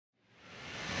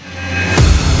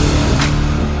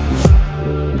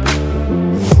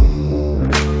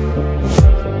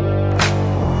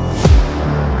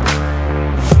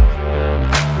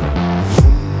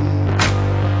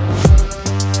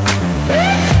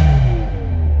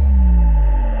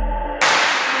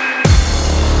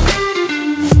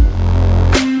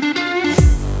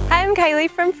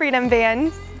from Freedom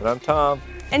Vans. And I'm Tom.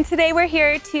 And today we're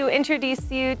here to introduce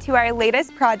you to our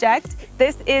latest project.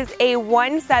 This is a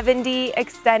 170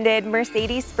 extended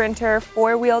Mercedes Sprinter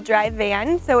four-wheel drive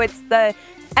van. So it's the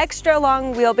extra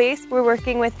long wheelbase. We're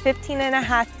working with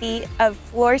 15.5 feet of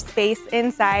floor space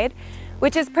inside,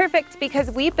 which is perfect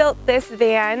because we built this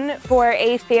van for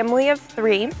a family of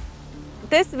 3.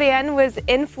 This van was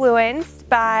influenced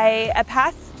by a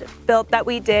past build that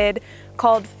we did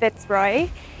called Fitzroy.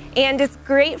 And it's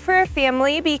great for a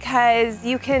family because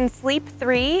you can sleep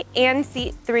 3 and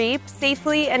seat 3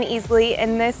 safely and easily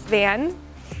in this van.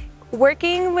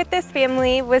 Working with this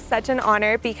family was such an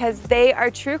honor because they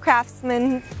are true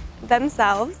craftsmen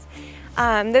themselves.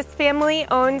 This family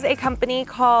owns a company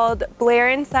called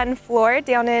Blair & Son Floor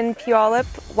down in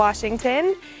Puyallup,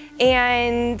 Washington.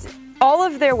 And all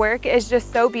of their work is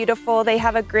just so beautiful. They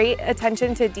have a great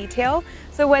attention to detail.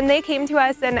 So when they came to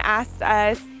us and asked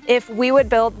us if we would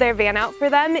build their van out for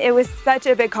them, it was such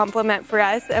a big compliment for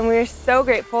us, and we're so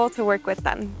grateful to work with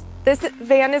them. This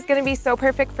van is going to be so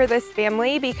perfect for this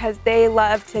family because they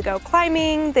love to go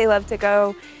climbing, they love to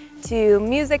go to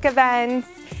music events,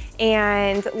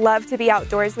 and love to be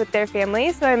outdoors with their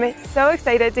family. So I'm so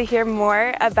excited to hear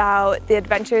more about the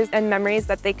adventures and memories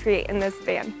that they create in this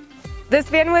van. This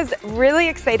van was really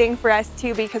exciting for us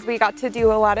too because we got to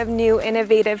do a lot of new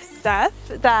innovative stuff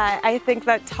that I think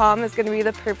that Tom is going to be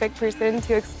the perfect person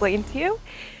to explain to you.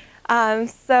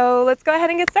 So let's go ahead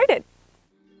and get started.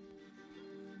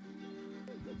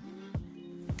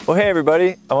 Well, hey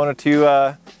everybody, I wanted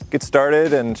to get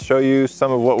started and show you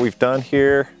some of what we've done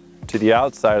here to the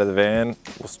outside of the van.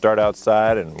 We'll start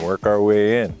outside and work our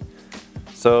way in.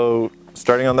 So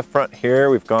starting on the front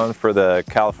here, we've gone for the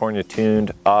California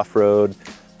tuned off-road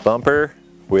bumper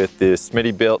with the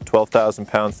Smittybilt 12,000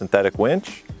 pound synthetic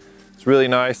winch. It's really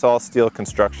nice, all steel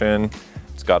construction.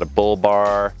 It's got a bull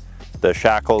bar, the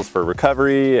shackles for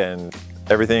recovery and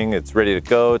everything. It's ready to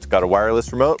go. It's got a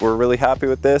wireless remote. We're really happy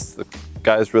with this. The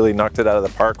guys really knocked it out of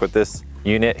the park with this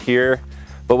unit here.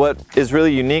 But what is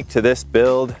really unique to this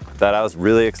build that I was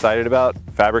really excited about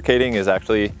fabricating is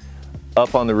actually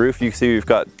up on the roof. You can see we've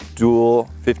got dual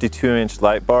 52-inch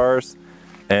light bars,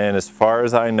 and as far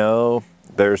as I know,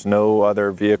 there's no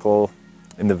other vehicle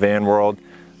in the van world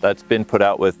that's been put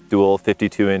out with dual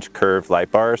 52-inch curved light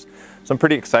bars. So I'm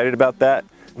pretty excited about that.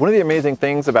 One of the amazing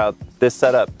things about this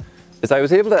setup is I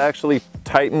was able to actually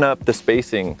tighten up the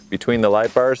spacing between the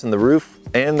light bars and the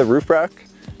roof rack.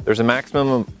 There's a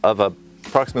maximum of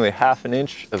approximately ½ an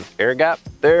inch of air gap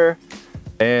there,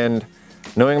 and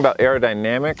knowing about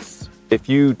aerodynamics, if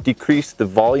you decrease the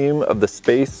volume of the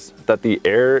space that the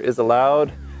air is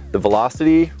allowed, the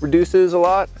velocity reduces a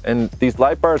lot. And these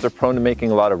light bars are prone to making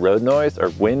a lot of road noise or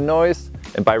wind noise.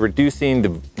 And by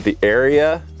reducing the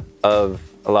area of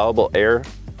allowable air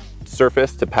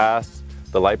surface to pass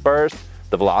the light bars,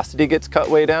 the velocity gets cut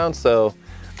way down. So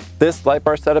this light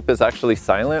bar setup is actually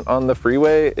silent on the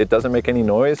freeway. It doesn't make any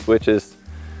noise, which is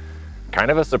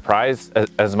kind of a surprise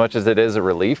as much as it is a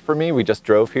relief for me. We just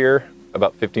drove here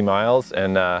about 50 miles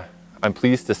and I'm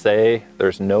pleased to say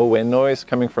there's no wind noise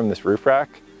coming from this roof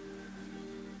rack.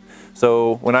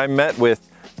 So when I met with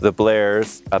the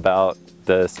Blairs about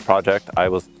this project, I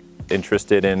was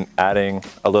interested in adding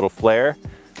a little flair,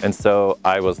 and so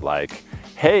I was like,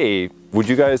 hey, would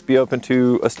you guys be open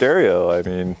to a stereo? I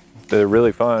mean, they're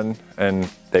really fun. And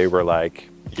they were like,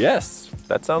 yes,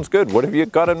 that sounds good. What have you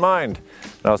got in mind?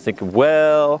 And I was thinking,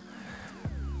 well,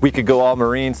 we could go all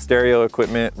marine stereo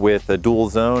equipment with a dual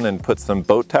zone and put some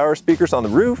boat tower speakers on the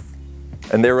roof.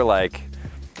 And they were like,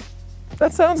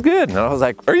 that sounds good. And I was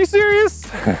like, are you serious?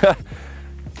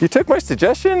 You took my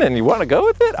suggestion and you want to go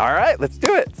with it? All right, let's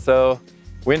do it. So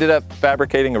we ended up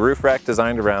fabricating a roof rack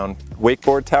designed around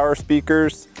wakeboard tower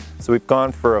speakers. So we've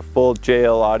gone for a full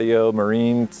JL Audio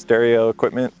marine stereo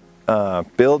equipment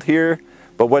build here.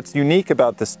 But what's unique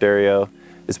about the stereo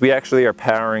is we actually are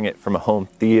powering it from a home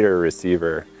theater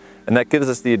receiver. And that gives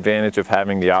us the advantage of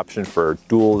having the option for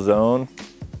dual zone.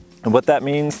 And what that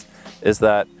means is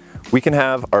that we can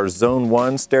have our zone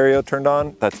 1 stereo turned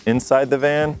on, that's inside the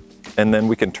van, and then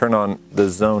we can turn on the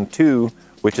zone 2,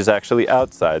 which is actually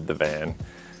outside the van.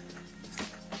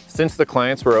 Since the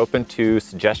clients were open to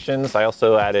suggestions, I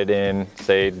also added in,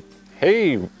 say,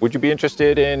 hey, would you be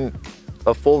interested in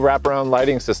a full wraparound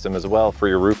lighting system as well for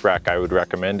your roof rack? I would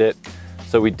recommend it.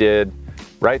 So we did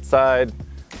right side,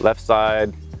 left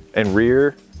side, and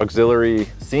rear auxiliary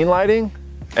scene lighting.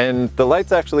 And the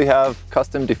lights actually have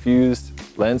custom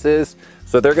diffused lenses,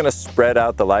 so they're gonna spread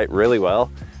out the light really well.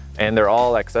 And they're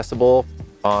all accessible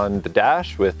on the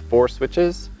dash with 4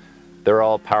 switches. They're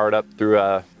all powered up through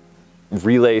a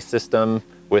relay system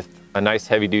with a nice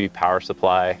heavy duty power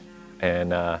supply,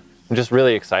 and I'm just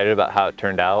really excited about how it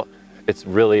turned out. It's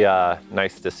really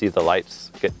nice to see the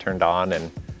lights get turned on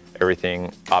and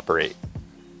everything operate.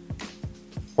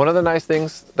 One of the nice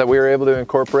things that we were able to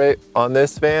incorporate on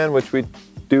this van, which we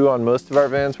do on most of our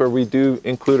vans where we do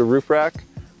include a roof rack,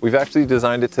 we've actually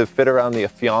designed it to fit around the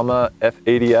Fiamma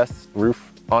F80S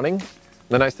roof awning.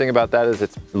 The nice thing about that is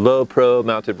it's low pro,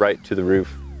 mounted right to the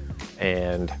roof,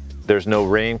 and there's no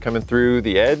rain coming through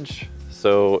the edge,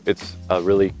 so it's a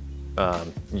really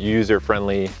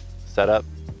user-friendly setup.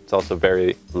 It's also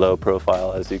very low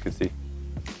profile, as you can see.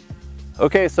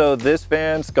 Okay, so this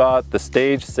van's got the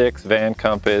Stage 6 Van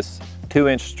Compass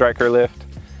 2-inch striker lift,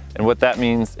 and what that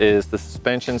means is the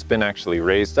suspension's been actually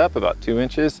raised up about 2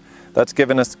 inches. That's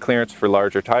given us clearance for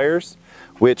larger tires,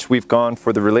 which we've gone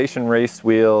for the Relation Race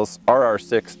Wheels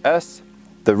RR6S.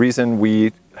 The reason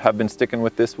we have been sticking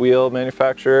with this wheel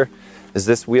manufacturer is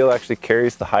this wheel actually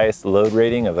carries the highest load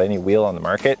rating of any wheel on the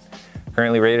market,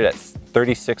 currently rated at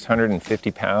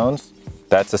 3,650 pounds.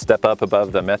 That's a step up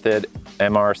above the Method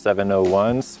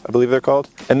MR701s, I believe they're called.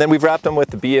 And then we've wrapped them with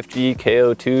the BFG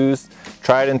KO2s,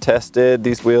 tried and tested.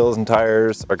 These wheels and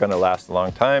tires are gonna last a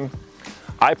long time.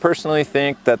 I personally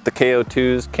think that the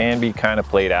KO2s can be kind of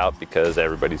played out because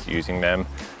everybody's using them,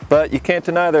 but you can't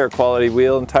deny they're a quality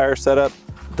wheel and tire setup.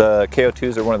 The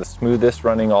KO2s are one of the smoothest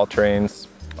running all-terrains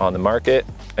on the market,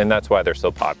 and that's why they're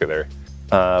so popular.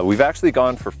 We've actually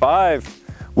gone for 5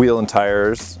 wheel and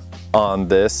tires on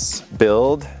this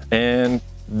build, and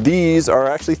these are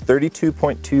actually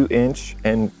 32.2 inch,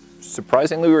 and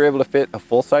surprisingly we were able to fit a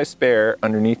full-size spare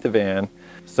underneath the van.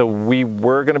 So we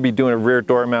were going to be doing a rear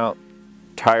door mount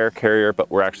tire carrier, but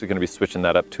we're actually going to be switching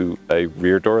that up to a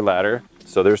rear door ladder.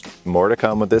 So there's more to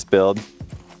come with this build.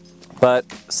 But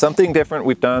something different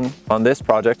we've done on this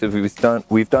project is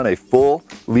we've done a full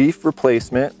leaf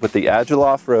replacement with the Agile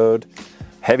Off-Road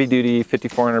heavy-duty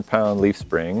 5,400 pound leaf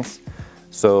springs.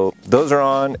 So those are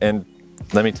on, and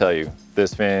let me tell you,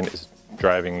 this van is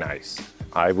driving nice.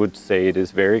 I would say it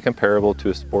is very comparable to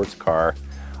a sports car,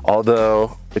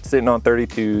 although it's sitting on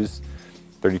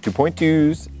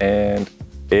 32.2s, and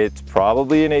it's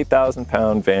probably an 8,000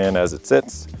 pound van as it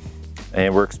sits,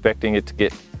 and we're expecting it to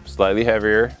get slightly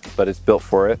heavier, but it's built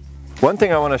for it. One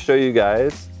thing I want to show you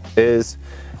guys is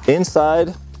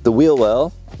inside the wheel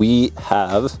well, we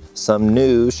have some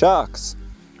new shocks.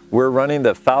 We're running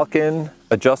the Falcon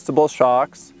adjustable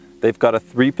shocks. They've got a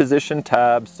 3-position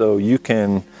tab, so you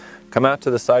can come out to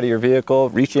the side of your vehicle,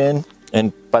 reach in,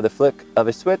 and by the flick of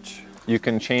a switch, you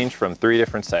can change from 3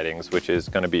 different settings, which is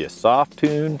going to be a soft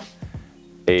tune,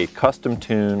 a custom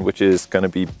tune, which is going to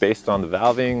be based on the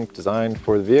valving designed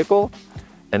for the vehicle,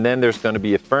 and then there's going to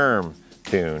be a firm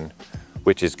tune,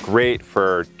 which is great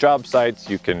for job sites.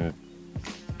 You can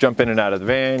jump in and out of the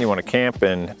van, you want to camp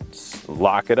and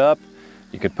lock it up,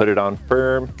 you can put it on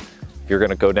firm. If you're going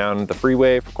to go down the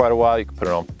freeway for quite a while, you can put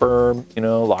it on firm, you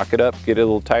know, lock it up, get it a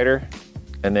little tighter.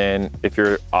 And then if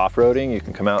you're off-roading, you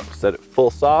can come out and set it full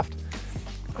soft.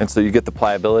 And so you get the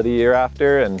pliability you're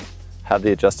after and have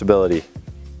the adjustability.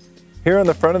 Here on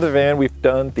the front of the van, we've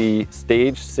done the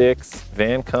Stage 6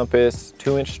 Van Compass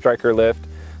 2-inch striker lift.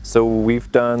 So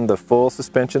we've done the full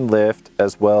suspension lift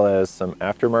as well as some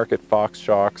aftermarket Fox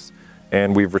shocks,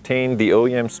 and we've retained the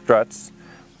OEM struts,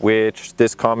 which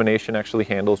this combination actually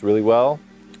handles really well.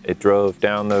 It drove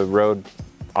down the road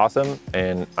awesome,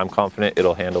 and I'm confident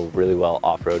it'll handle really well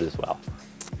off-road as well.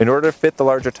 In order to fit the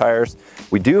larger tires,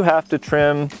 we do have to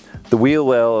trim the wheel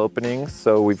well openings,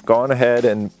 so we've gone ahead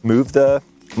and moved the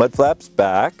mud flaps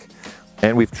back,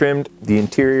 and we've trimmed the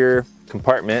interior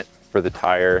compartment for the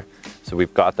tire, so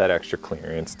we've got that extra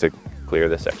clearance to clear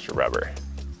this extra rubber.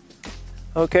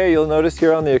 Okay, you'll notice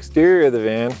here on the exterior of the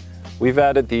van, we've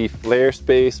added the Flare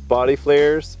Space body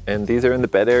flares, and these are in the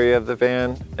bed area of the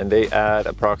van, and they add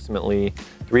approximately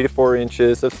 3 to 4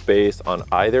 inches of space on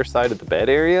either side of the bed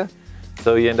area.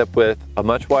 So you end up with a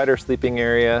much wider sleeping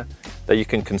area that you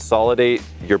can consolidate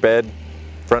your bed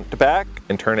front to back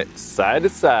and turn it side to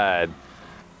side.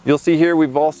 You'll see here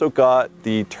we've also got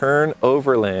the Turn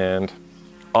Overland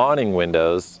awning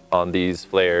windows on these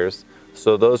flares.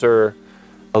 So those are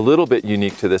a little bit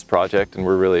unique to this project, and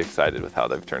we're really excited with how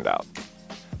they've turned out.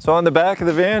 So on the back of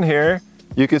the van here,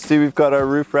 you can see we've got our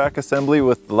roof rack assembly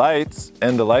with lights,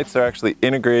 and the lights are actually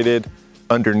integrated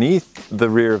underneath the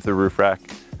rear of the roof rack.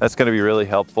 That's going to be really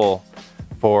helpful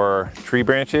for tree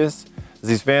branches.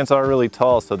 These vans are really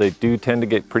tall, so they do tend to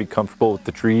get pretty comfortable with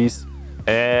the trees,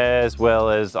 as well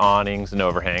as awnings and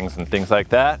overhangs and things like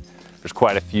that. There's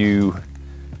quite a few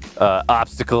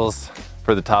obstacles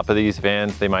for the top of these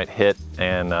vans they might hit,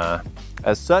 and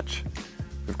as such,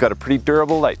 we've got a pretty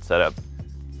durable light setup.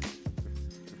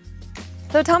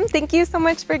 So Tom, thank you so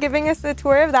much for giving us a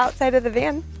tour of the outside of the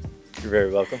van. You're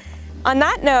very welcome. On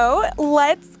that note,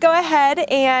 let's go ahead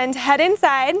and head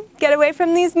inside, get away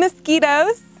from these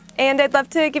mosquitoes, and I'd love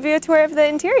to give you a tour of the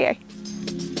interior.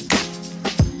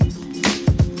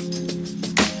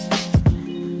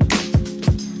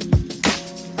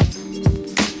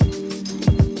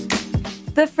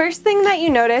 The first thing that you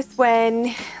notice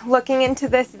when looking into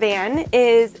this van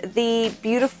is the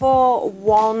beautiful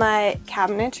walnut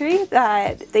cabinetry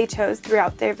that they chose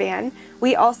throughout their van.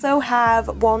 We also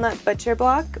have walnut butcher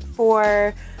block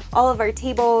for all of our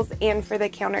tables and for the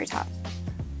countertop.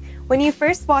 When you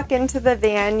first walk into the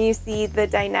van, you see the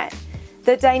dinette.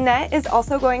 The dinette is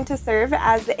also going to serve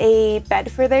as a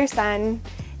bed for their son,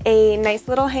 a nice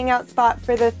little hangout spot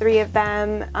for the three of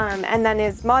them, and then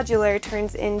is modular,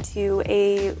 turns into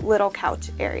a little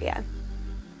couch area.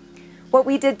 What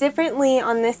we did differently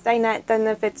on this dinette than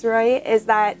the Fitzroy is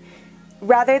that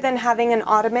rather than having an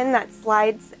ottoman that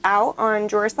slides out on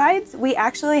drawer slides, we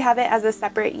actually have it as a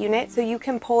separate unit, so you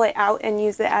can pull it out and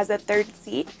use it as a third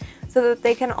seat so that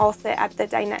they can all sit at the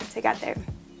dinette together.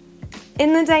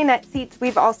 In the dinette seats,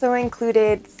 we've also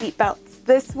included seat belts.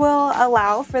 This will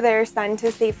allow for their son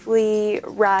to safely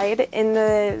ride in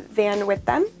the van with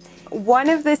them. One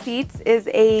of the seats is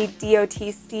a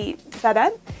DOT seat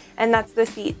setup, and that's the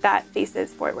seat that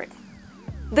faces forward.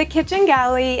 The kitchen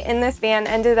galley in this van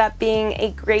ended up being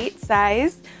a great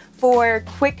size for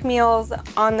quick meals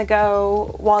on the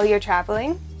go while you're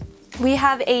traveling. We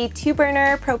have a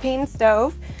 2-burner propane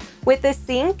stove with a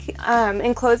sink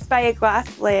enclosed by a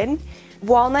glass lid,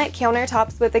 walnut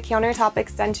countertops with a countertop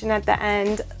extension at the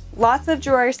end, lots of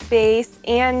drawer space,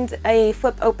 and a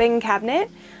flip open cabinet,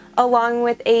 along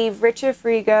with a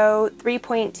Frigo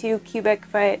 3.2 cubic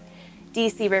foot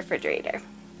DC refrigerator.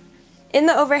 In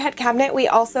the overhead cabinet, we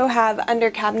also have under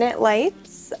cabinet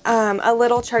lights, a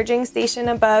little charging station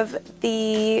above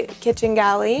the kitchen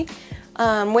galley,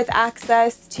 with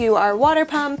access to our water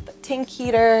pump, tank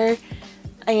heater,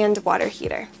 and water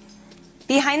heater.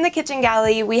 Behind the kitchen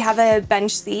galley, we have a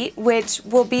bench seat, which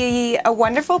will be a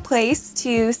wonderful place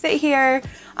to sit here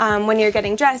when you're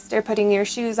getting dressed or putting your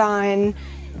shoes on.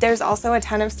 There's also a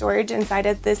ton of storage inside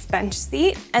of this bench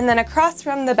seat. And then across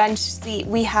from the bench seat,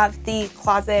 we have the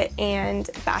closet and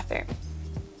bathroom.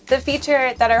 The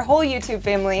feature that our whole YouTube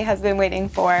family has been waiting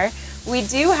for, we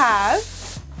do have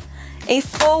a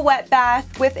full wet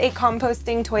bath with a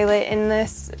composting toilet in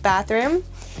this bathroom.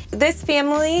 This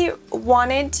family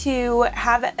wanted to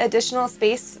have additional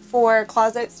space for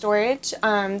closet storage.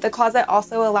 The closet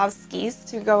also allows skis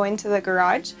to go into the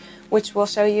garage, which we'll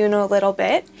show you in a little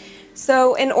bit.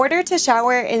 So in order to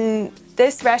shower in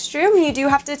this restroom, you do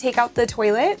have to take out the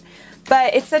toilet,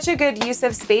 but it's such a good use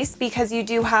of space because you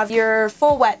do have your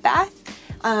full wet bath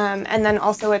and then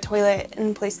also a toilet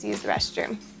and place to use the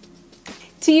restroom.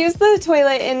 To use the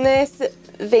toilet in this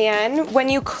van, when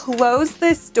you close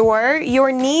this door,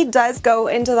 your knee does go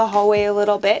into the hallway a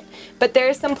little bit, but there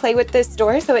is some play with this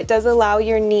door, so it does allow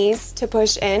your knees to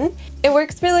push in. It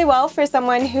works really well for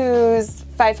someone who's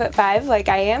 5'5" like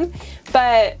I am,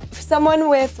 but someone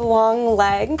with long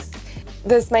legs,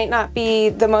 this might not be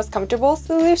the most comfortable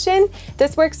solution.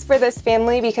 This works for this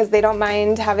family because they don't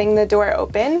mind having the door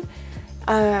open,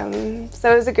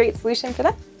 so it was a great solution for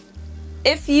them.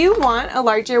 If you want a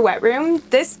larger wet room,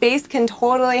 this space can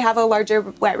totally have a larger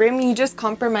wet room. You just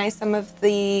compromise some of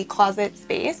the closet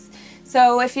space.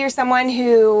 So if you're someone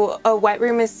who a wet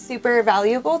room is super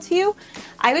valuable to you,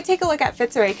 I would take a look at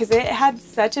Fitzroy because it had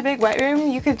such a big wet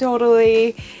room. You could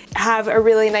totally have a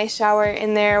really nice shower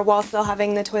in there while still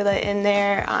having the toilet in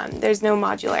there. There's no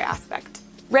modular aspect.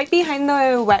 Right behind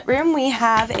the wet room, we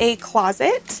have a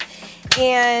closet,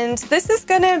 and this is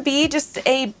gonna be just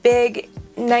a big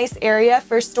nice area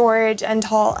for storage and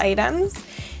tall items.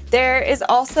 There is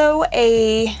also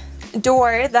a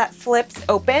door that flips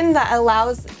open that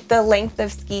allows the length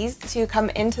of skis to come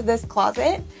into this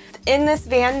closet. In this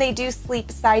van, they do sleep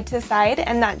side to side,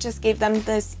 and that just gave them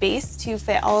the space to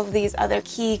fit all of these other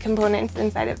key components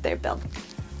inside of their build.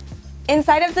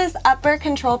 Inside of this upper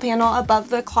control panel above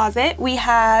the closet, we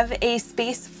have a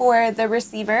space for the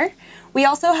receiver. We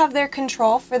also have their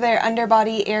control for their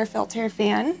underbody air filter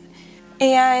fan.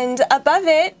 And above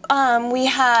it, we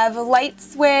have light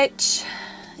switch,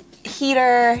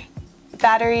 heater,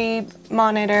 battery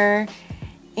monitor,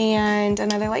 and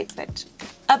another light switch.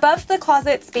 Above the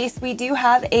closet space, we do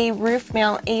have a roof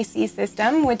mount AC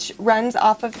system, which runs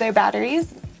off of their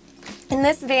batteries. In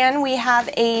this van, we have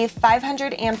a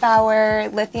 500 amp hour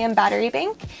lithium battery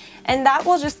bank, and that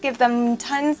will just give them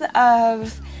tons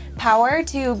of power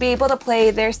to be able to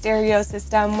play their stereo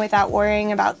system without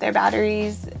worrying about their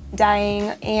batteries dying,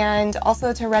 and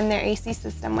also to run their AC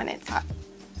system when it's hot.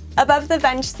 Above the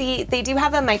bench seat, they do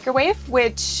have a microwave,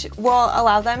 which will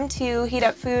allow them to heat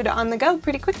up food on the go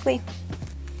pretty quickly.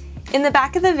 In the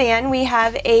back of the van, we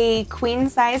have a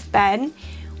queen-size bed.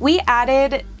 We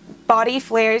added body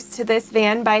flares to this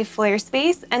van by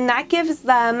FlareSpace, and that gives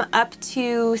them up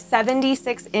to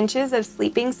 76 inches of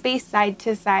sleeping space side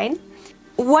to side.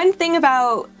 One thing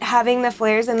about having the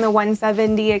flares in the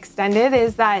 170 extended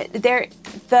is that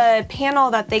the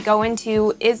panel that they go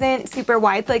into isn't super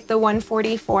wide like the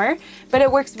 144, but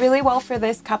it works really well for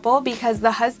this couple because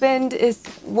the husband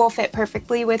will fit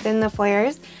perfectly within the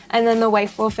flares, and then the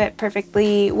wife will fit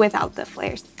perfectly without the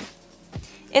flares.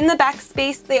 In the back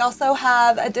space, they also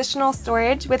have additional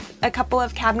storage with a couple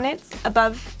of cabinets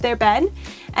above their bed,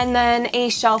 and then a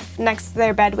shelf next to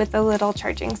their bed with a little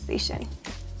charging station.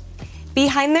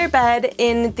 Behind their bed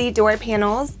in the door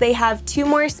panels, they have 2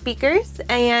 more speakers,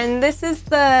 and this is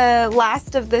the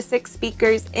last of the 6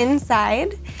 speakers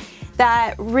inside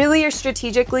that really are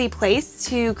strategically placed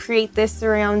to create this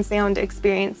surround sound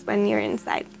experience when you're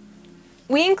inside.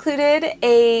 We included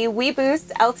a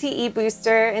WeBoost LTE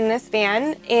booster in this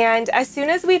van, and as soon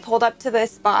as we pulled up to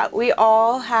this spot, we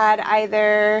all had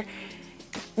either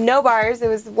no bars, it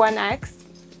was 1X,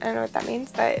 I don't know what that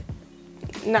means, but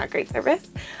not great service,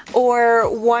 or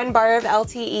 1 bar of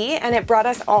LTE, and it brought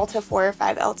us all to 4 or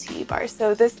 5 LTE bars.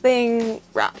 So this thing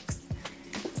rocks.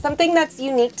 Something that's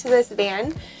unique to this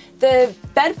van, the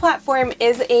bed platform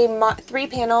is a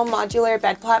 3-panel modular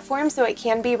bed platform, so it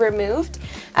can be removed,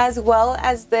 as well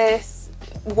as this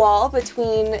wall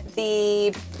between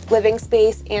the living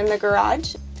space and the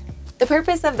garage. The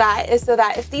purpose of that is so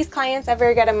that if these clients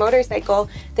ever get a motorcycle,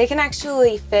 they can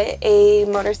actually fit a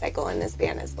motorcycle in this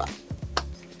van as well.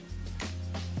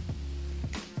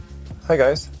 Hi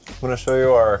guys, I'm going to show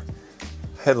you our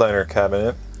headliner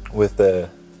cabinet with the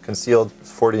concealed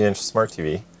 40-inch smart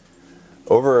TV.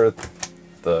 Over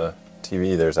the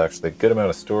TV there's actually a good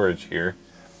amount of storage here.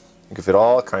 You can fit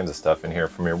all kinds of stuff in here,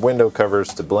 from your window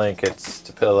covers to blankets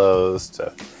to pillows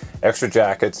to extra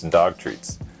jackets and dog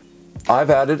treats. I've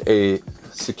added a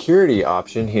security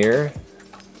option here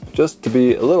just to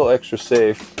be a little extra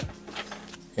safe,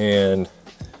 and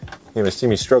you're going to see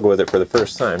me struggle with it for the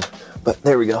first time, but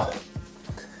there we go.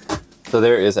 So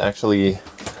there is actually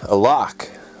a lock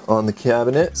on the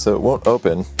cabinet so it won't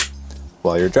open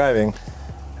while you're driving,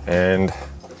 and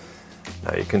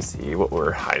now you can see what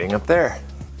we're hiding up there.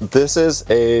 This is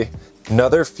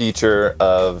another feature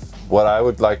of what I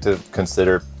would like to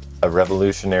consider a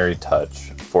revolutionary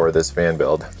touch for this van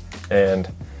build. And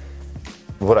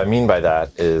what I mean by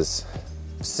that is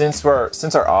since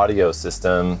our audio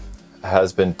system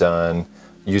has been done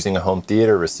using a home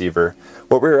theater receiver,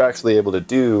 what we were actually able to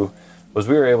do was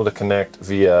we were able to connect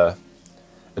via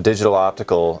a digital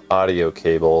optical audio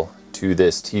cable to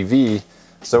this TV.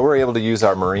 So we're able to use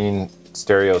our Marine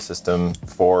stereo system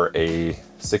for a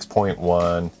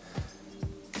 6.1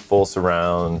 full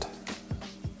surround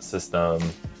system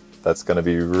that's going to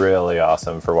be really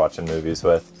awesome for watching movies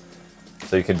with.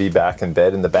 So you can be back in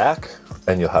bed in the back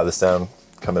and you'll have the sound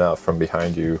coming out from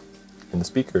behind you in the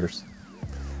speakers.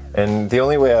 And the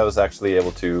only way I was actually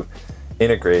able to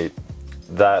integrate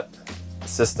that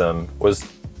system was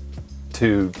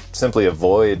to simply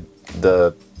avoid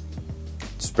the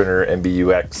Sprinter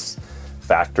MBUX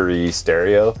factory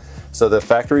stereo. So the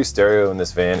factory stereo in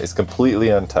this van is completely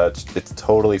untouched. It's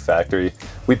totally factory.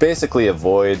 We basically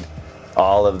avoid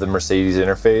all of the Mercedes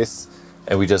interface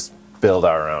and we just build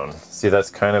our own. See, that's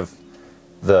kind of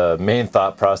the main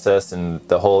thought process and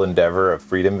the whole endeavor of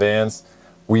Freedom Vans.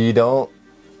 We don't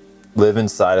live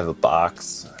inside of a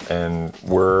box, and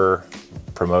we're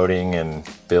promoting and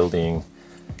building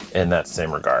in that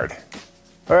same regard.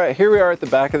 All right, here we are at the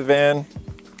back of the van.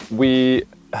 We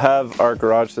have our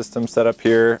garage system set up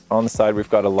here. On the side, we've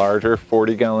got a larger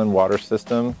 40-gallon water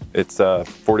system. It's a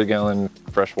 40-gallon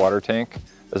fresh water tank,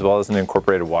 as well as an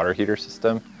incorporated water heater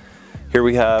system. Here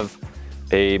we have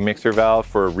a mixer valve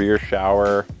for a rear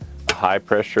shower, a high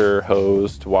pressure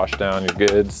hose to wash down your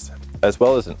goods, as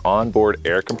well as an onboard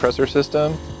air compressor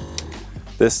system.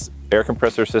 This air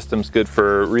compressor system is good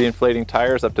for reinflating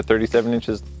tires up to 37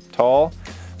 inches tall,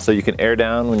 so you can air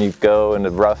down when you go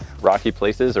into rough, rocky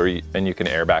places, and you can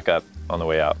air back up on the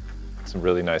way out. It's a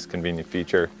really nice, convenient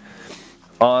feature.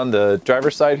 On the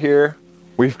driver's side here,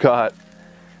 we've got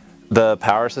the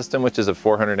power system, which is a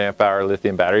 400 amp hour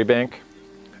lithium battery bank.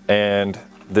 And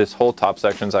this whole top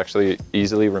section is actually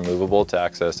easily removable to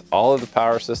access all of the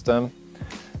power system.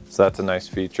 So that's a nice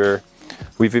feature.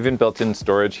 We've even built in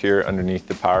storage here underneath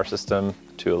the power system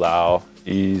to allow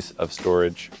ease of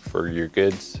storage for your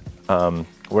goods.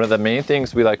 One of the main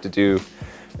things we like to do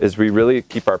is we really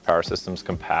keep our power systems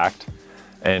compact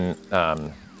and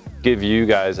give you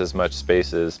guys as much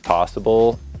space as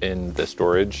possible in the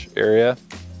storage area.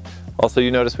 Also,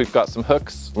 you notice we've got some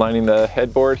hooks lining the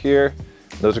headboard here.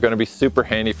 Those are going to be super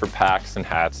handy for packs and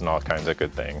hats and all kinds of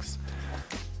good things.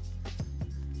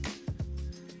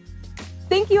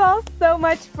 Thank you all so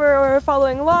much for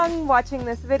following along, watching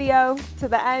this video to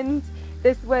the end.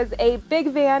 This was a big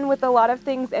van with a lot of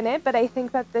things in it, but I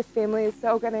think that this family is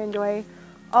so going to enjoy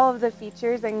all of the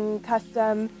features and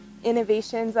custom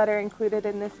innovations that are included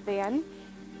in this van.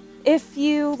 If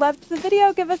you loved the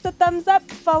video, give us a thumbs up,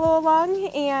 follow along,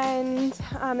 and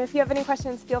if you have any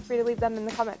questions, feel free to leave them in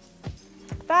the comments.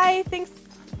 Bye, thanks.